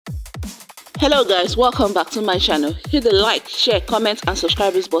Hello guys, welcome back to my channel. Hit the like, share, comment and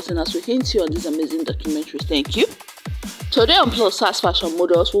subscribe button as we hint you on this amazing documentary. Thank you. Today on Plus Size Fashion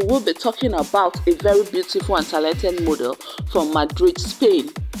Models, we will be talking about a very beautiful and talented model from Madrid, Spain.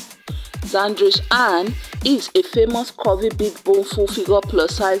 Xadrixana is a famous curvy big bone full figure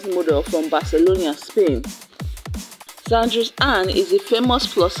plus size model from Barcelona, Spain. Xadrixana is a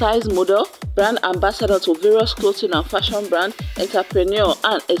famous plus size model, brand ambassador to various clothing and fashion brand, entrepreneur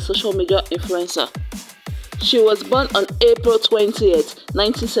and a social media influencer. She was born on April 20th,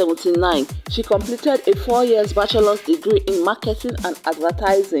 1979. She completed a 4-year bachelor's degree in marketing and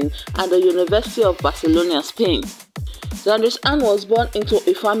advertising at the University of Barcelona, Spain. Xadrixana was born into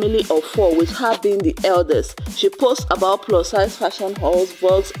a family of 4, with her being the eldest. She posts about plus-size fashion hauls,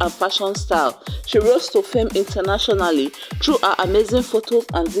 vlogs, and fashion style. She rose to fame internationally through her amazing photos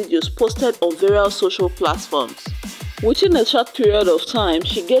and videos posted on various social platforms. Within a short period of time,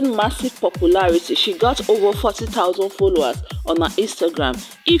 she gained massive popularity. She got over 40,000 followers on her Instagram.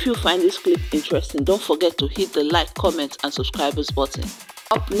 If you find this clip interesting, don't forget to hit the like, comment, and subscribe button.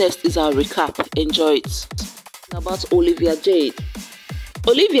 Up next is our recap. Enjoy it. About Olivia Jade.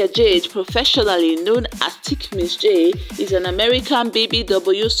 Olivia Jade, professionally known as Thick Miss J, is an American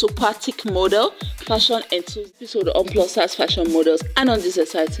BBW super thick model, fashion enthusiast. Episode on Plus Size Fashion Models, and on this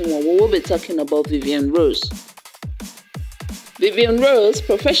exciting one, we will be talking about Vivian Rose. Vivian Rose,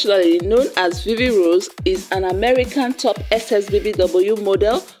 professionally known as Vivi Rose, is an American top SS BBW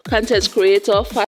model, content creator,